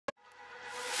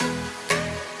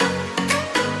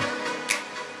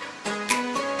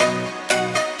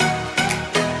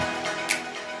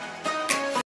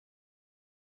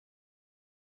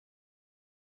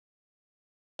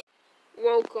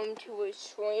Welcome to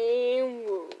Extreme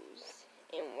Rules.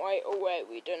 And right away,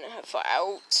 we don't have an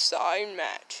outside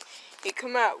match. He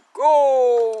come out,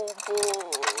 go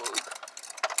Borg!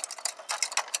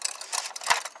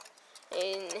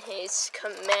 In his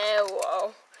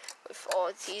Camaro with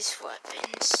all these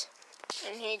weapons.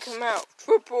 And he come out,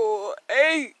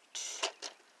 888!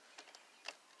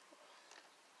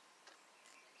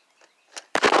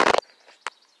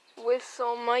 With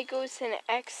some Michaels and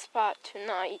X-Spot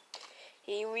tonight.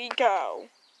 Here we go.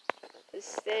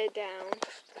 Let's stay down.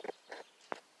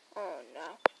 Oh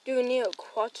no. Do you need a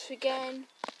clutch again?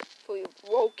 For your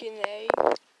broken leg?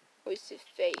 Or is it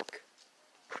fake?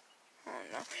 Oh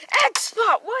no.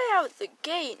 X-Spot right out the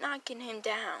gate, knocking him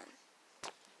down.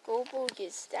 Bobo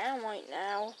gets down right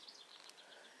now.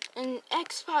 And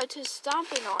X-Spot just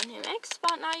stomping on him.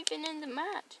 X-Spot not even in the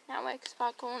match. Now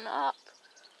X-Spot going up.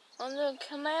 On the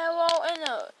Camaro and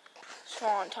a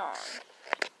Swanton.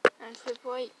 And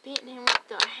E.W.E beating him with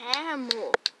the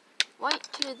hammer. Right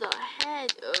to the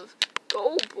head of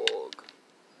Goldberg.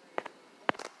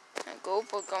 And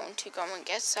Goldberg going to go and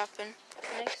get something.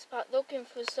 Next spot looking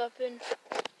for something.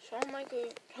 Shawn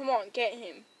Michaels, come on, get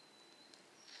him.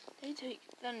 They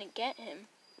gonna get him.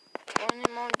 On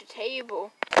him on the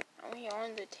table. Now he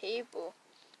on the table.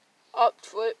 Up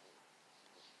to it.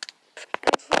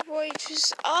 E.W.E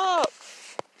just up.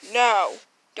 No,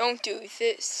 don't do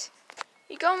this.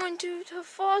 You're going to the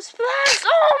false splash.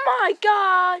 Oh my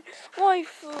god! Right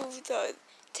through the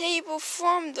table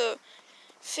from the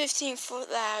 15-foot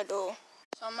ladder.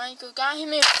 So Michael got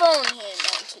him and thrown him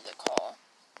onto the car.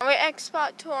 Alright,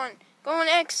 X-Spot turn. Going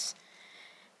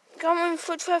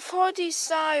for Jeff Hardy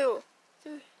style.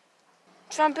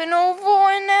 Jumping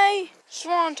over in a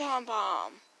Swanton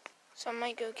bomb. So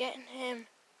Michael getting him.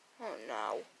 Oh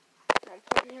no. I'm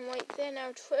putting him right there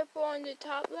now. Triple on the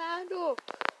top ladder.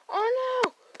 Oh no!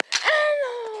 And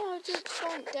no! Just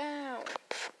went down.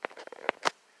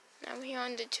 Now we're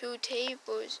on the two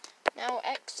tables. Now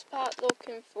X-Spot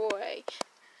looking for a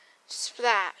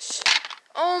splash.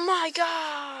 Oh my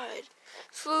god!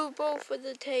 Through both of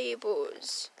the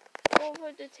tables. Both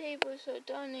of the tables are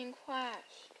done and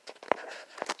crashed.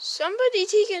 Somebody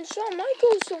taking Shawn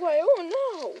Michaels away. Oh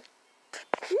no!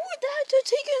 Who would that to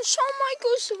taking Shawn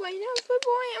Michaels away? Now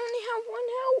E.W.E only have one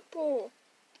helper.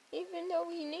 Even though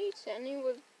he needs any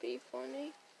would be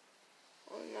funny.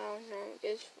 Oh no,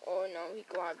 oh no, he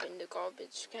grabbing the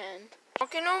garbage can.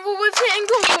 Walking over with it and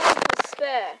Goldberg with the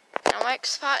spare. Now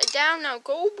X-Spot down, now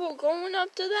Goldberg going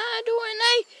up to the ladder in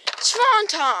a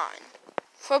Swanton.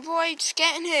 E.W.E just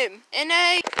getting him in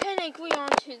a pedigree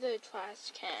onto the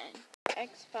trash can.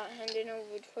 X-Spot handing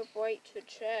over E.W.E to a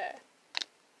chair.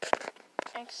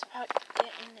 X-Spot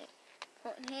getting it.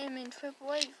 Putting him in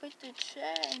E.W.E with the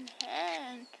chair in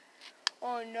hand.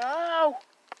 Oh no!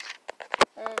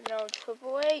 Oh no,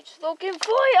 E.W.E's looking for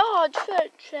it! Oh,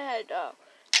 chair though.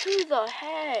 To the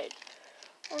head.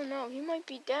 Oh no, he might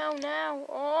be down now.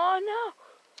 Oh no!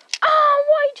 Oh,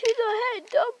 right to the head,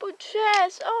 double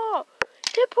chest. Oh,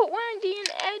 they put Randy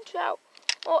and Edge out.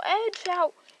 Or Edge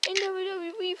out in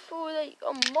WWE for like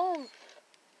a month.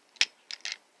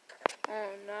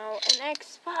 Oh no, an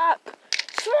X-Pac.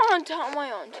 Swanton way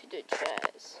onto the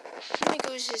chairs.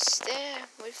 Michaels is there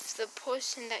with the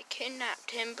person that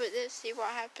kidnapped him, but let's see what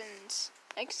happens.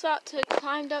 X-Pac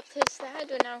climbed up this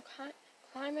ladder now,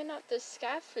 climbing up the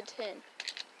scaffolding.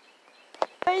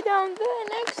 Way down there,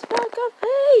 and X-Pac up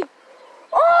here.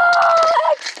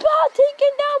 Oh, X-Pac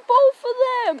taking down both of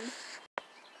them.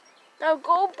 Now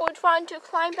Goldberg trying to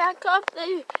climb back up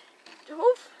the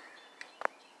roof.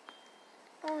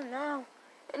 Oh no.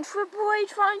 And E.W.E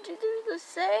trying to do the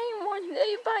same one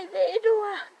day by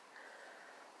later.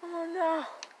 Oh no.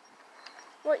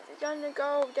 Wait, they're gonna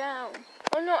go down.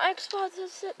 Oh no, X-Pac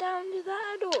has sit down to the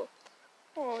ladder.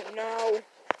 Oh no.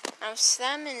 I'm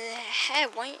slamming the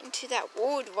head right into that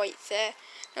wood right there.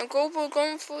 Now Goldberg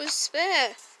going for a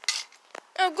spear.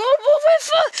 Now Goldberg went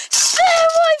for a spear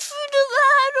right through the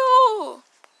ladder.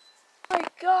 Oh my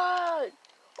god.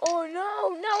 Oh no,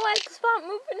 now X-Pac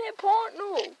moving their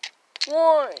partner.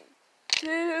 1,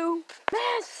 2,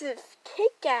 massive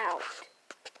kick out.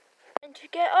 And to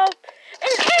get up,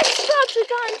 and X-Pac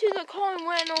got into the car and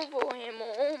ran over him,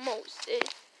 or almost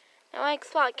did. Now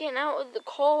X-Pac getting out of the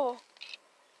car.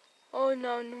 Oh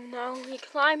no, he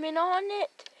climbing on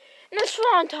it. And a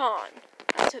Swanton.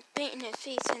 After beating his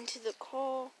face into the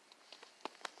car.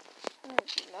 Oh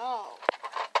no.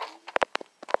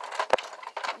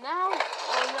 Now,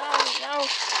 oh no.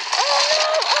 Oh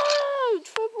no!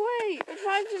 E.W.E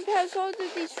driving past all the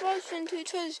destruction to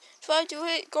try to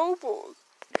hit Goldberg.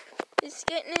 It's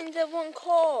getting into one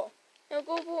car. Now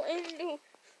Goldberg into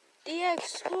DX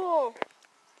score.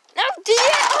 Now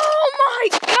DX, oh my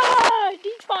god!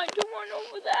 He tried to run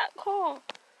over that car.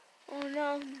 Oh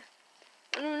no.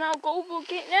 Oh no, Goldberg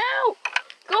getting out.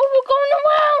 Goldberg going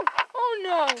around. Oh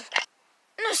no.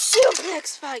 And a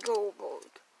suplex by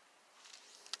Goldberg.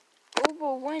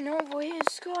 Goldberg went over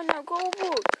his car. Now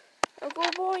Goldberg. Now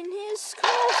Goldberg in his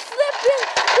car. Flipping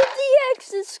the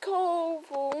DX's car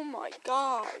over. Oh my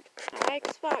god. Now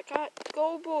X-Pac got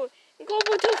Goldberg. And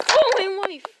Goldberg just threw him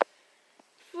away.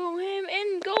 Threw him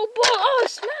and Goldberg. Oh,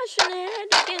 smashing their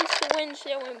head against the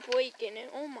windshield and breaking it.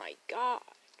 Oh my god.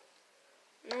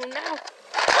 No, now.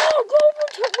 Oh,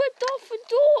 Goldberg whipped off the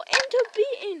door into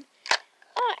beating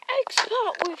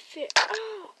X-Pac with it.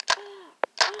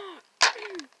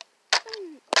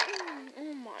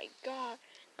 Oh my god.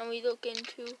 And we look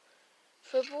into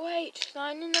Triple H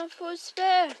lining up for a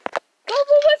spear.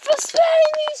 Goldberg went for spear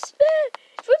and he speared.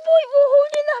 Triple H were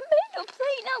holding that middle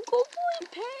plate. Now Goldberg in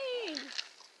pain.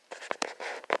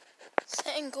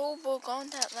 Setting Goldberg on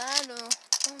that ladder.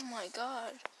 Oh my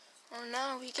god. Oh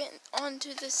no, we getting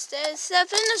onto the stairs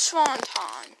steps in the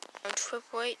Swanton. Oh,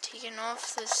 Triple H taking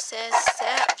off the stairs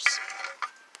steps.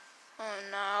 Oh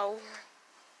no.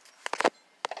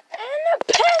 And a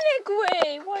panic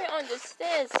wave right on the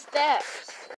stairs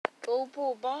steps.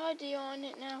 Goldberg body on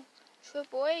it now.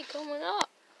 Triple H coming up.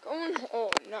 Oh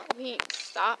no, he ain't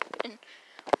stopping.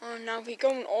 Oh no, he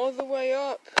going all the way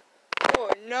up.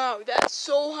 Oh no, that's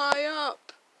so high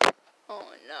up.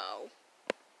 Oh no.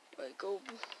 Wait,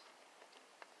 Goldberg.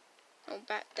 Oh,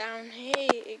 back down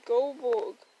here,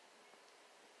 Goldberg.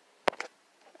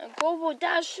 And Goldberg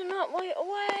dashing up right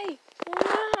away. Oh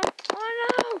no, oh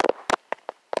no.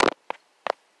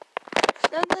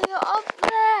 Now they are up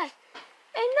there.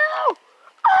 And now,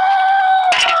 oh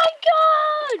my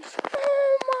god.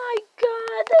 Oh my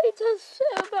god, they just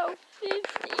hit about 50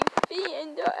 feet in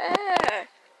the air.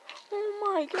 Oh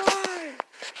my god.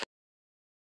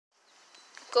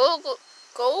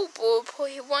 Goldberg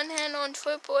put one hand on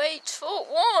Triple H's foot.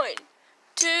 1,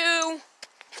 2,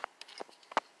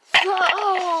 3.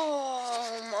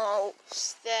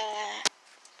 Almost there.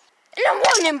 And I'm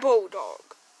running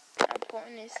Bulldog. I'm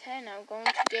putting his hand. I'm going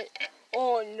to get.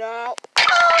 Oh no.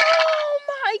 Oh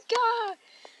my god.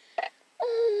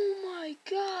 Oh my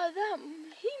god.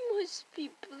 He must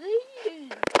be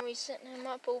bleeding. And we're setting him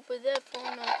up over there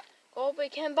for now.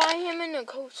 Goldberg can buy him in a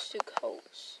coast to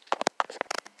coast.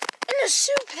 And a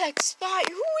suplex spot.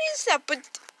 Who is that?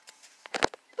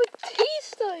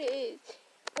 Batista is.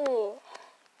 Oh.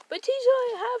 Batista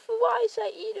half a rise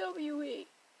at E.W.E.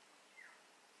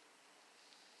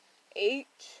 8.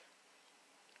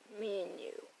 Me and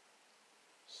you.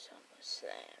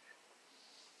 SummerSlam.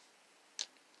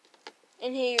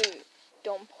 And here,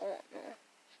 dumb partner.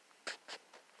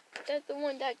 That's the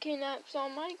one that kidnaps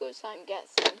Shawn Michaels, I'm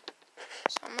guessing.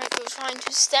 Shawn Michaels trying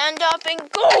to stand up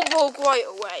and Goldberg right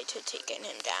away to taking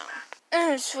him down.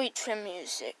 And sweet trim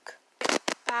music.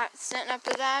 Pat setting up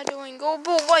the ladder and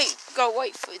Goldberg go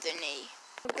wait for the knee.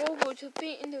 Goldberg to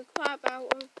beating the crap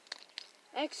out of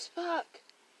X-Pac.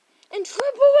 And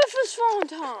Triple with a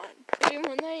Swanton.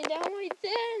 Everyone laying down right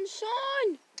there and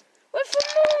Shawn with a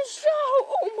moonsault.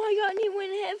 Oh my god, and he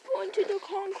went headfirst into the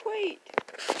concrete.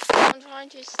 I'm trying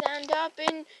to stand up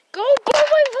and Goldberg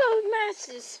with a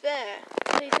massive spear.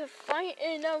 They're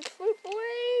fighting of Triple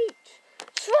H.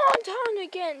 Swanton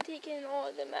again, taking all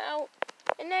of them out.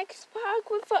 And X-Pac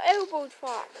with the elbow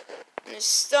drop. And a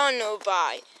stunner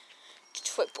by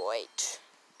Triple H.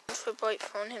 Triple H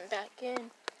throwing him back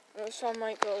in. And Shawn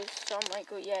Michaels,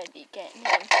 yeah, they getting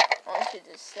him onto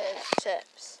the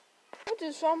steps. What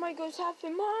does Shawn Michaels have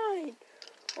in mind?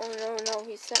 Oh no,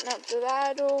 he's setting up the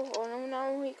ladder. Oh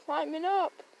no, he's climbing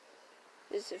up.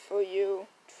 This is for you,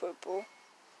 Triple.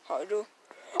 Harder.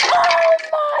 Oh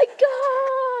my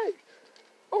god!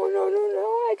 Oh no,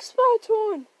 X-Pac.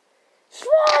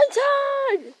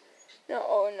 Swanton! No,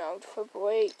 oh no, Triple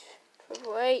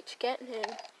H getting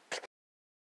him.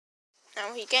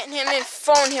 Now he's getting him and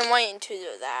throwing him right into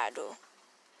the ladder.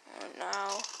 Oh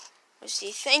no. What's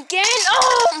he thinking?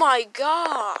 Oh my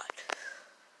god!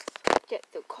 Get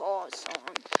the cars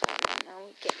on. Now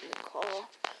we're getting the car.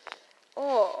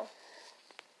 Oh.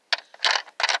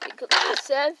 Big glass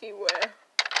everywhere.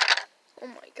 Oh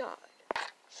my god.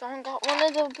 Shawn got one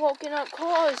of the broken up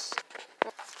cars.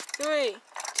 3,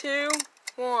 2,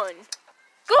 1.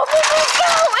 Go!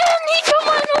 And he can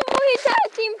run over his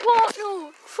tag team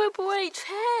partner. Triple H's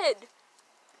head.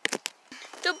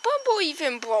 The bumper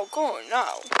even broke. Oh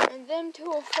no. And them two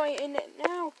are fighting it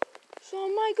now.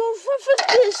 Shawn Michaels with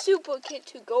a super kick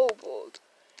to Goldberg.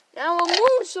 Now a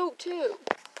moonsault too.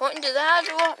 Pointing to the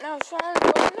ladder up. Now Shawn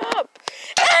going up.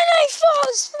 And a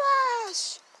false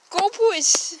splash! Goldberg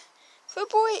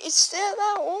is still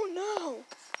out. Oh no.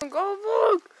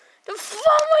 Goldberg, the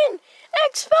flowing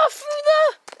X-Pac through the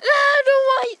ladder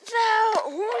right there. Oh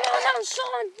no, now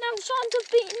Sean's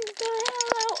beating the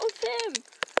hell out of him.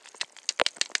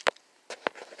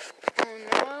 Oh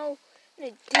no, and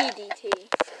a DDT.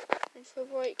 And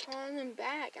Triple H calling him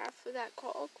back after that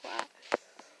call clap.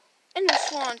 And the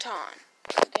Swanton.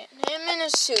 Getting him in a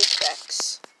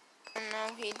suplex. Oh no,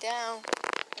 he down.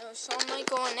 No, Sean might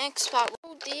go on X-Pac.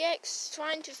 Oh, DX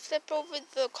trying to flip over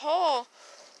the car.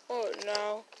 Oh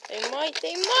no, they might,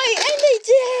 and they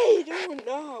did! Oh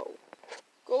no.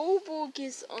 Goldberg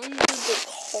is under the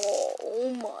car.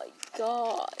 Oh my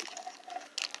god.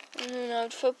 And now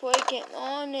Triple H getting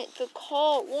on it. The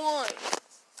car. 1,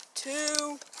 2.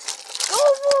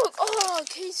 Goldberg! Oh,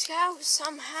 he's out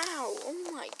somehow.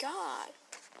 Oh my god.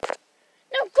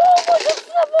 Now Goldberg to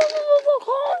flip over the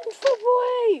car and Triple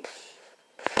H.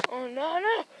 Oh no.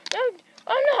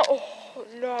 Oh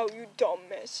no, you done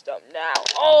messed up now.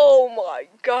 Oh my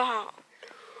god.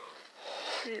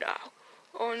 No.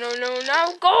 Oh no.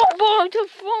 Goldberg to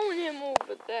throwing him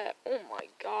over there. Oh my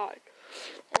god.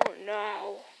 Oh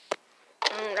no.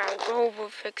 Oh now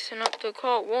Goldberg fixing up the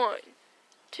car. 1,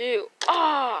 2.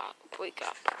 Quick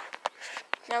up.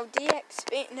 Now DX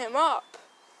beating him up.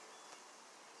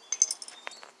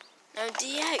 Now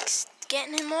DX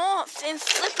getting him off and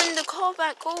flipping the car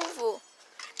back over.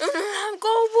 Now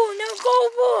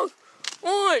Goldberg.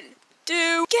 1,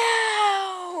 2,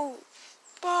 go!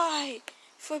 Bye,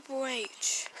 Triple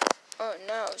H. Oh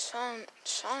no, Sean,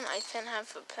 I think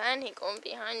have a plan. He going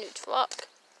behind the truck.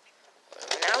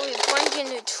 Now he's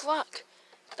bringing the truck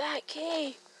back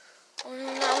here. Oh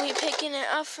no, now he picking it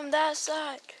up from that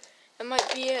side. That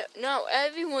might be it. No,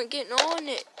 everyone getting on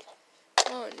it.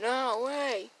 Oh no,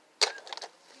 way.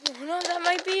 Oh no, that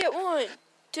might be it. 1,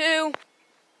 2.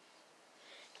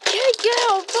 Get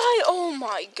out, bye. Oh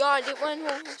my god, it went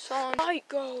over Sean. Right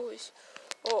goes.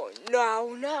 Oh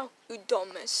no, you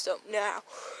done messed up now.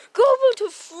 Goldberg to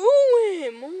through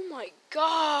him. Oh my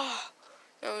god.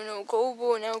 No,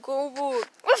 Goldberg.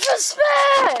 With a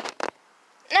spare.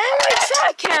 Now I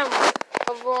track him.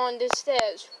 Over on the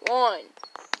stairs. 1,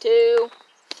 2,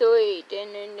 3.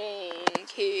 Ding.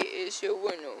 He is your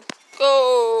winner.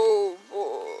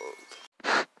 Goldberg.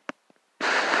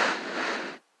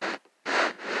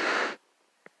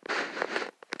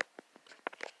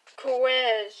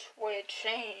 Careers will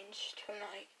change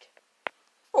tonight.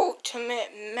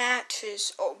 Ultimate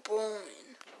matches are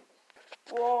born.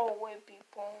 War will be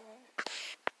born.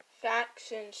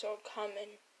 Factions are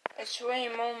coming.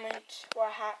 Extreme moments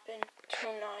will happen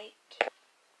tonight.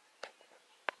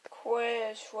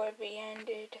 Careers will be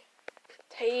ended.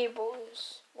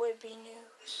 Tables will be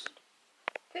used.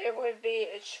 There will be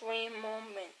extreme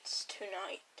moments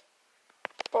tonight.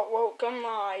 But welcome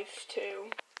live to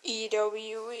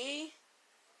E.W.E.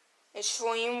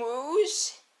 Extreme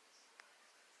Rules,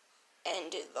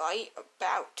 and the light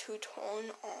about to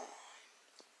turn on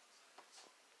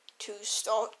to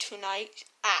start tonight's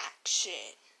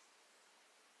action.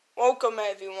 Welcome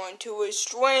everyone to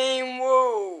Extreme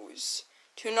Rules.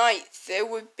 Tonight there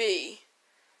would be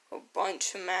a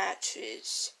bunch of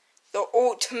matches. The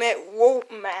Ultimate Rope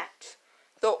match,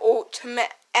 the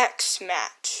Ultimate X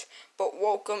match. But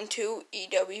welcome to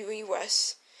E.W.E.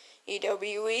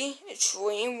 E.W.E.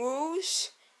 Extreme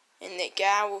Rules, and they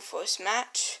got our first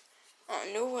match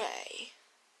on the way.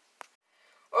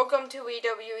 Welcome to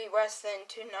E.W.E. Wrestling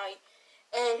tonight,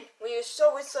 and we are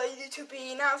so excited to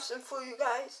be announcing for you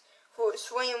guys for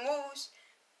Extreme Rules,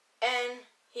 and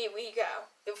here we go.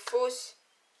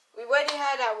 We already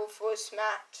had our first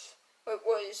match. It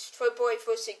was Triple H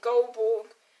vs.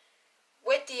 Goldberg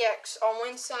with DX on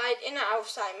one side in an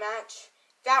outside match.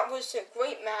 That was a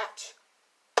great match.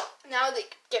 Now they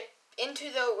get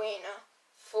into the arena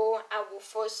for our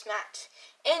first match.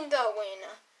 In the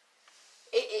arena,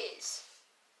 it is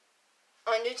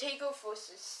Undertaker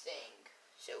vs. Sting.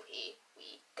 So here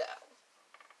we go.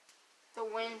 The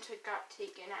winner got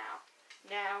taken out.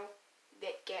 Now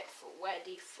they get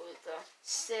ready for the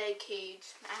steel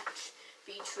cage match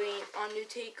between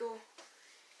Undertaker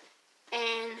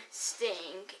and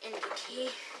Sting. And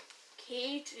the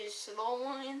cage is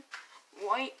lowering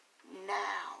right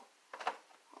now.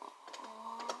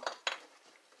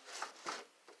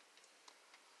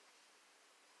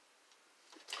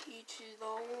 Cage is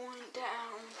lowering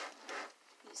down.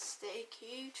 The steel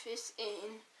cage is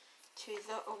in to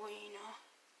the arena.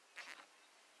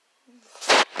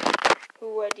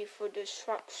 We're ready for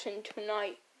destruction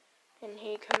tonight. And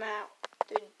he come out,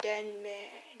 the dead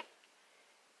man.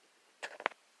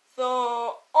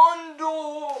 The Undertaker.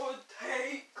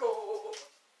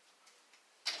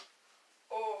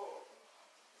 Oh,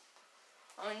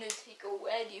 Undertaker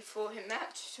ready for his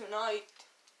match tonight.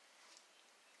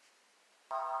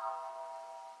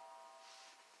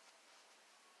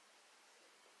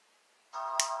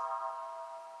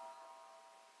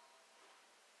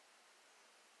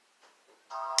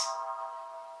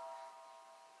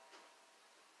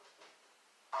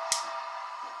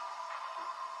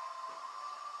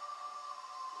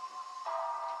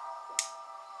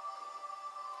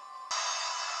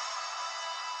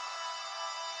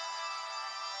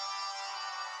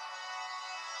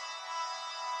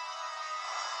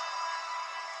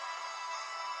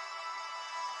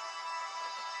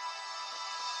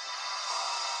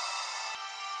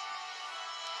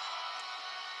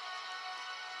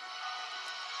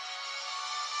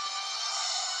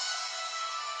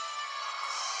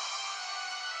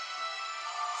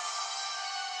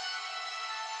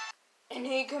 And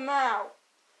he come out.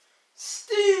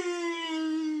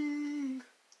 Sting!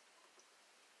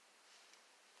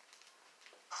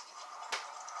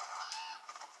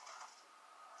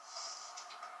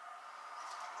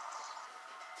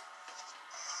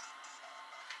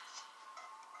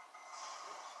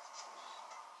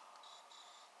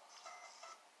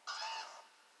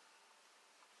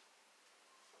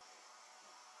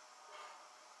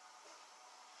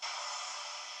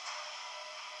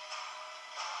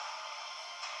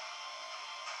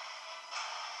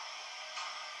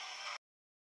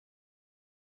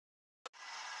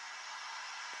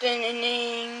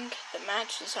 Ding, the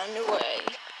match is underway.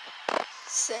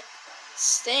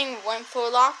 Sting went for a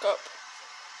lockup,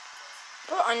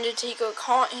 but Undertaker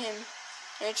caught him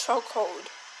in a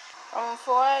chokehold. Going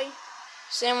for a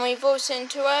Sting reverse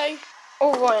into a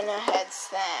over and a head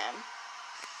slam.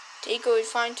 Taker is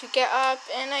trying to get up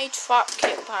and a drop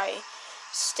kick by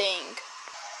Sting.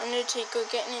 Undertaker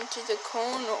getting into the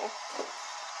corner.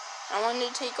 Now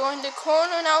Undertaker in the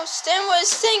corner. Now Sting with a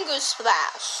single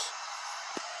splash.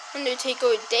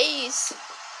 Undertaker dazed.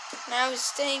 Now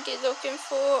Sting is looking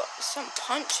for some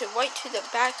punch right to the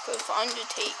back of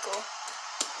Undertaker.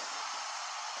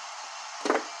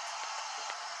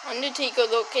 Undertaker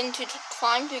looking to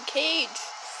climb the cage.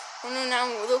 Oh no, now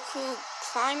look who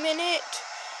climbing it.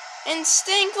 And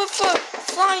Sting with a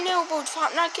flying elbow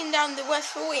drop, knocking down the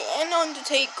referee and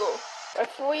Undertaker.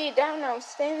 Referee down now,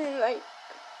 standing like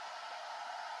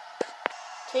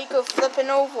Taker flipping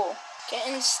over.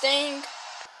 Getting Sting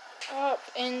up,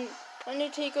 and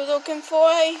Undertaker looking for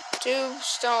a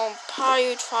tombstone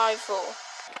pile driver.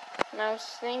 Now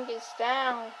Sting is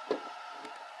down.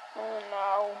 Oh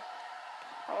no.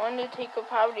 Now Undertaker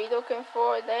probably looking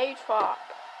for a leg drop.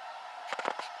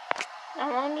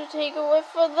 Now Undertaker with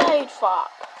a leg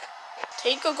drop.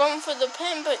 Taker going for the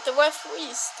pin, but the referee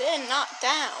is still knocked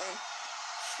down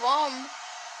from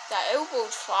that elbow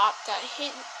drop that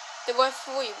hit the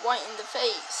referee right in the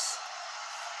face.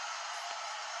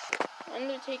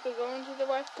 Undertaker going to the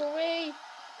referee,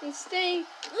 and Sting,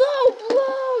 low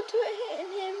blow to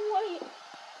hitting him right.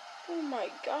 Oh my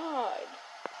god.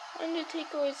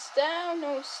 Undertaker is down.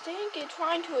 No, Sting is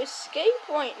trying to escape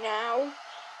right now.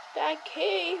 Back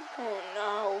here. Oh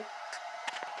no.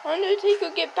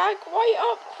 Undertaker get back right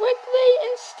up quickly,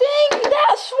 and Sting,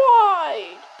 that's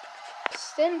right.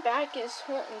 Sting back is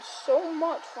hurting so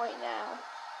much right now.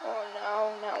 Oh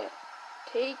no, now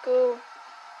Taker.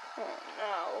 Oh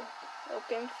no.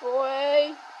 Looking for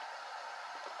a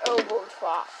elbow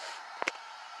drop.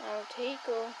 Now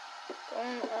Taker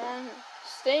going on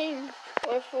Sting.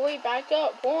 Referee back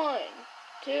up. 1,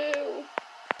 2.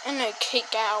 And a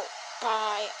kick out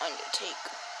by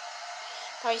Undertaker.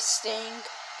 By Sting.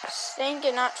 Sting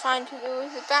is not trying to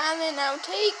lose the battle. Now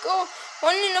Taker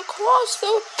running across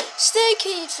the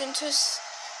staircase and to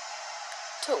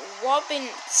rubbing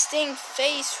Sting's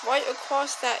face right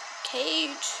across that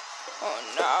cage. Oh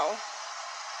no.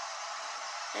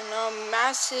 And a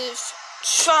massive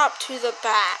chop to the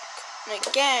back. And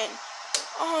again.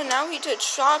 Oh, now he's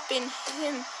just chopping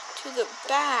him to the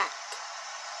back.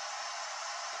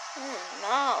 Oh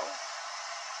no.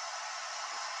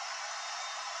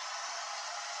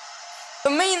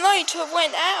 The main light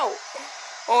went out.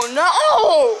 Oh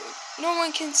no! No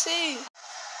one can see.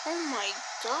 Oh my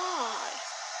god.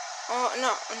 Oh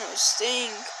no,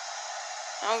 Sting.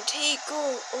 Now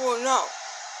Taker. Oh no.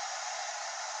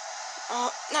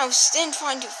 Now Sting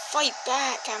trying to fight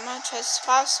back as much as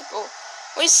possible.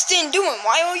 What's Sting doing?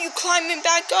 Why are you climbing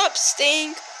back up,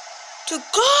 Sting? To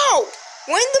go!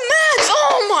 Win the match!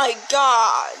 Oh my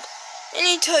god! And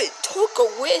he took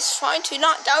a risk trying to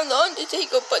knock down the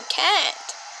Undertaker, but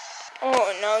can't.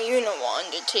 Oh no, you know what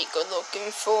Undertaker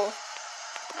looking for.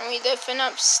 And we lifting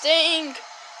up Sting.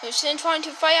 Who's then trying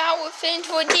to fight out with him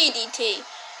into a DDT.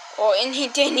 Oh, and he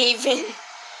didn't even...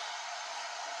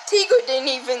 Tigo didn't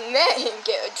even let him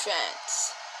get a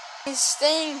chance. And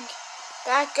Sting,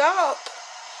 back up.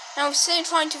 Now Sting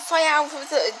trying to fight out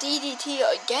with a DDT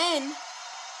again.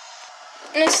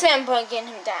 And Sting bringing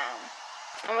him down.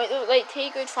 And it looked like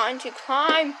Tigo trying to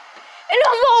climb. And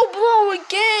a low blow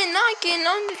again, not getting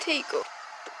Undertaker.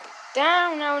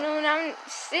 Down, now,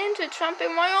 Sting to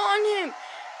tramping right on him.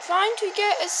 Trying to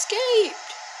get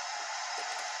escaped.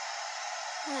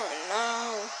 Oh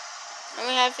no. And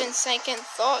we're having second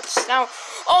thoughts now.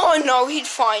 Oh no, he's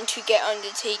trying to get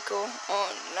Undertaker.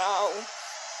 Oh no.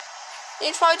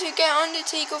 He tried to get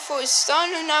Undertaker for a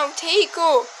stunner now.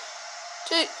 Taker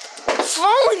to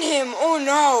throwing him. Oh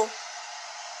no.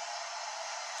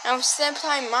 Now Sting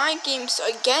playing mind games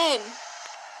again.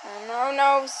 Oh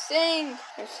no, Sting.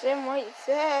 Sting right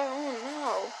there. Oh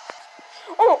no.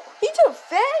 Oh, he took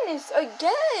Venice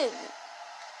again.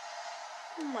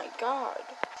 Oh my god.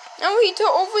 Now he took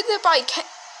over there by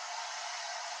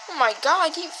Oh my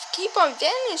god, he keep on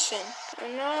vanishing.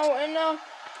 And now,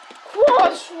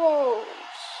 crossroads.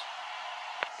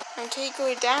 And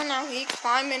Taker down now, he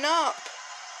climbing up.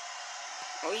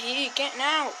 Oh, he getting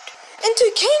out.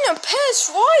 Into Kane pass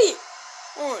right.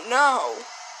 Oh no.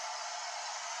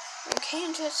 And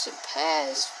Kane just a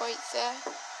pass right there.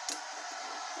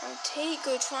 And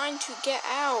Taker trying to get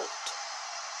out.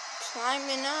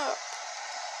 Climbing up.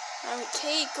 Now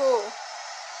Taker.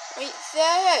 Right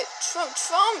there. Trump,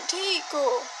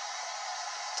 Taker.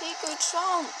 Taker,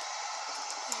 Trump.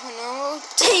 Oh no.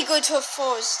 Taker to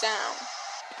force down.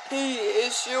 He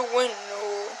is your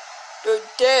winner. The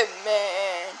dead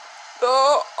man.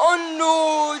 The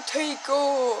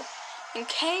Undertaker. And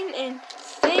Kane and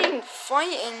Sting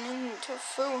fighting and to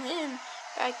throw him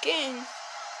back in.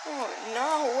 Oh,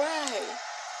 no way.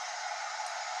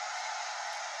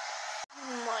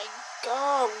 Oh my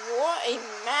god, what a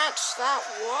match that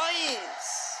was.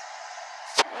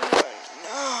 Oh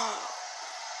no.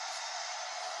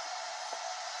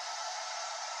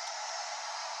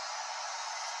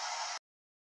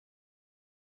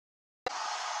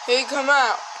 Here come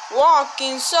out.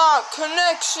 Walking Sock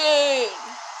Connection.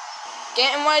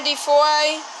 Getting ready for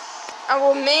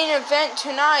our main event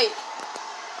tonight.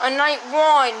 On night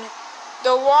 1,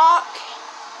 The Rock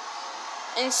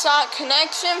and Sock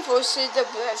Connection versus the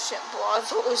Blessed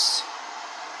Brothers.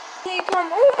 Here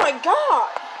come, oh my god!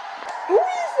 Who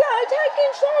is that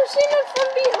attacking John Cena from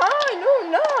behind? Oh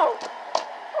no!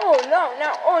 Oh no,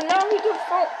 now he can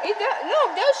phone. No,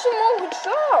 that's Samoa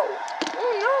Joe!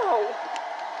 Oh no!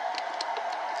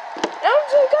 Now he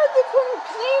took out the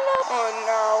Cocaine. Oh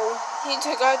no, he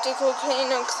took out the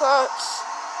Cocaine clutch.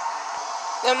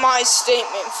 Then my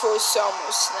statement for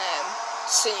SummerSlam.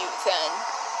 See you then.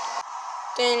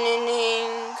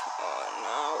 Ding. Oh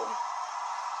no.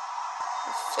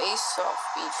 A face off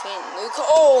between Luke.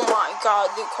 Oh my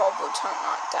god, Luke Harper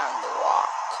knocked down The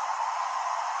Rock.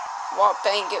 Rock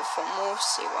bang it for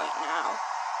mercy right now.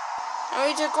 Now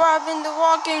he's grabbing The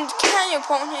Rock and cannon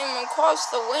upon him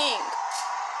across the ring.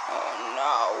 Oh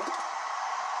no.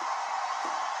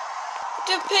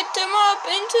 To pick him up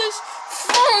and just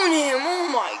thrown him. Oh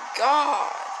my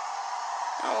god.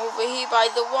 Now over here by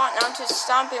The Rock, now to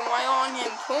stomp him right on him,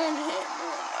 pulling him.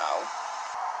 Oh no.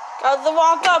 Got The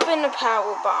Rock up in the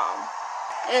power bomb.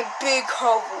 And a big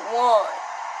cover. 1,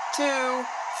 2,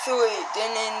 3.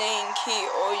 Ding. Key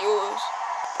all yours.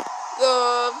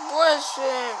 The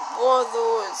Blessed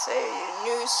Brothers, a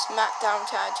new SmackDown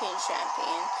Tag Team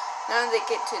Champion. Now they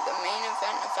get to the main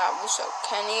event of our show.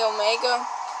 Kenny Omega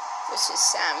versus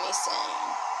Sami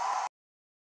Zayn.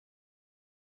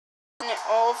 And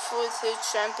all for the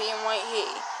champion right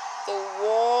here. The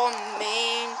Raw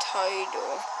main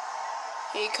title.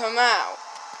 He come out.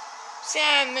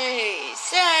 Sami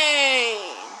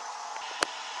Zayn.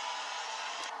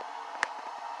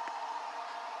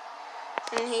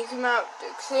 And he come out the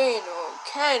cleaner.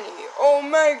 Kenny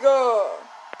Omega.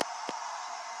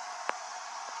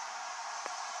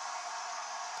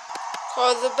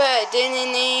 Call the bed, ding.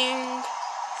 And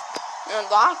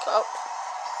lock up.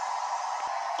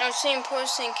 Now same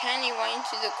person, Kenny right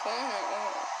into the corner.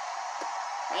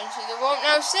 Right into the rope.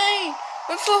 Now Zayn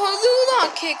with a Halula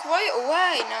kick right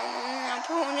away. Now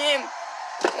pulling him.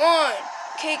 1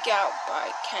 kick out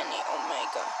by Kenny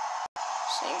Omega.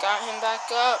 Zayn got him back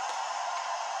up.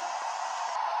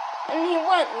 And he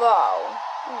went low.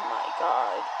 Oh my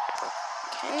god.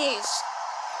 Kenny's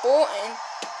holding.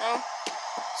 Now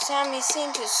Sami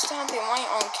seemed to stomp him right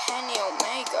on Kenny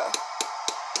Omega.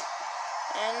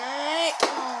 And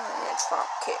drop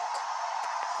kick.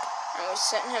 And we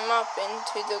sent him up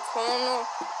into the corner,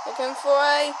 looking for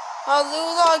a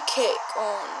hallelujah kick.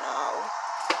 Oh no.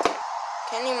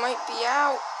 Kenny might be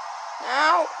out.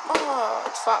 Now,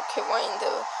 drop kick right in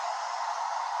the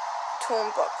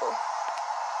turnbuckle.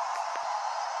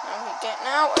 Now he's getting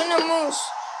out in the moose.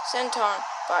 Sent on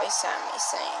by Sami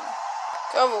Zayn.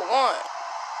 Cover 1,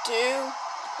 2.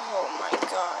 Oh my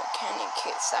god, Kenny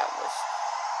kicks that with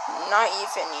not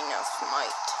even enough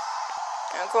might.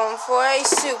 I'm going for a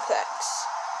suplex,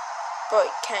 but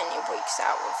Kenny breaks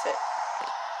out with it.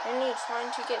 Kenny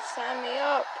trying to get Sami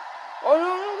up. Oh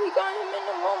no, we got him in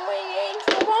the one-wing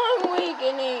angel. One-wing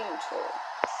angel.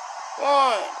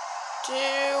 1,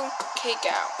 2, kick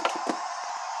out.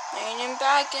 Laying him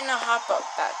back and a hop up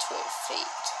back to his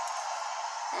feet.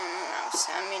 Now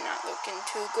Sami not looking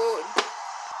too good.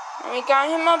 And we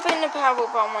got him up in the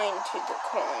powerbomb into the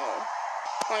corner.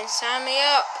 Point Sami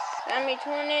up. Sami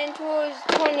turned into his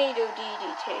tornado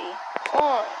DDT.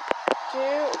 1,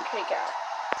 2, kick out.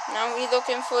 Now he's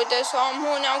looking for this arm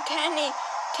hold. Now Kenny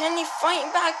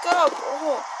fighting back up.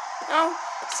 Oh, now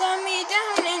Sami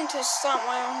down into stomp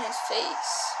right on his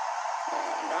face.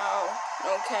 Oh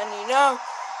no, Kenny, no.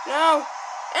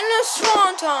 And the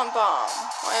Swanton Bomb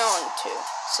right on to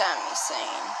Sami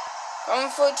Zayn. Going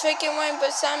for a trick and win,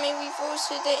 but Sami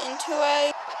reverses it into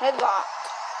a headlock.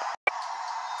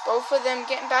 Both of them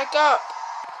getting back up.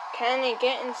 Kenny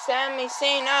getting Sami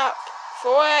Zayn up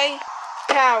for a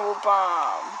power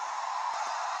bomb.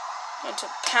 It's a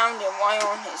pounding right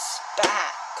on his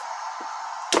back.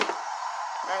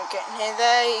 I'm getting his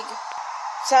leg.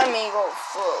 Sami go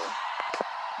through.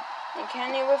 And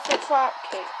Kenny with a drop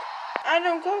kick.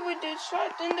 Adam Cole with the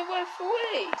shot in the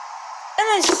referee. And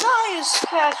then Styles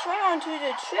passed right onto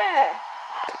the chair.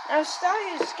 Now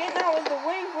Styles getting out of the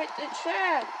way with the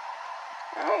chair.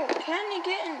 Oh, Kenny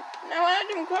getting. Now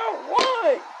Adam Cole.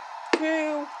 1,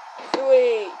 2,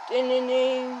 3. Ding ding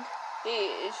ding. He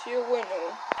is your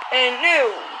winner. And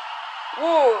new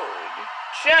World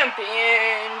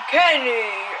Champion Kenny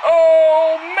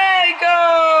Omega.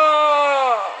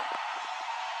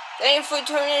 Thanks for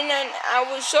tuning in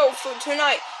our show for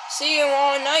tonight. See you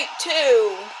on night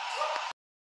 2.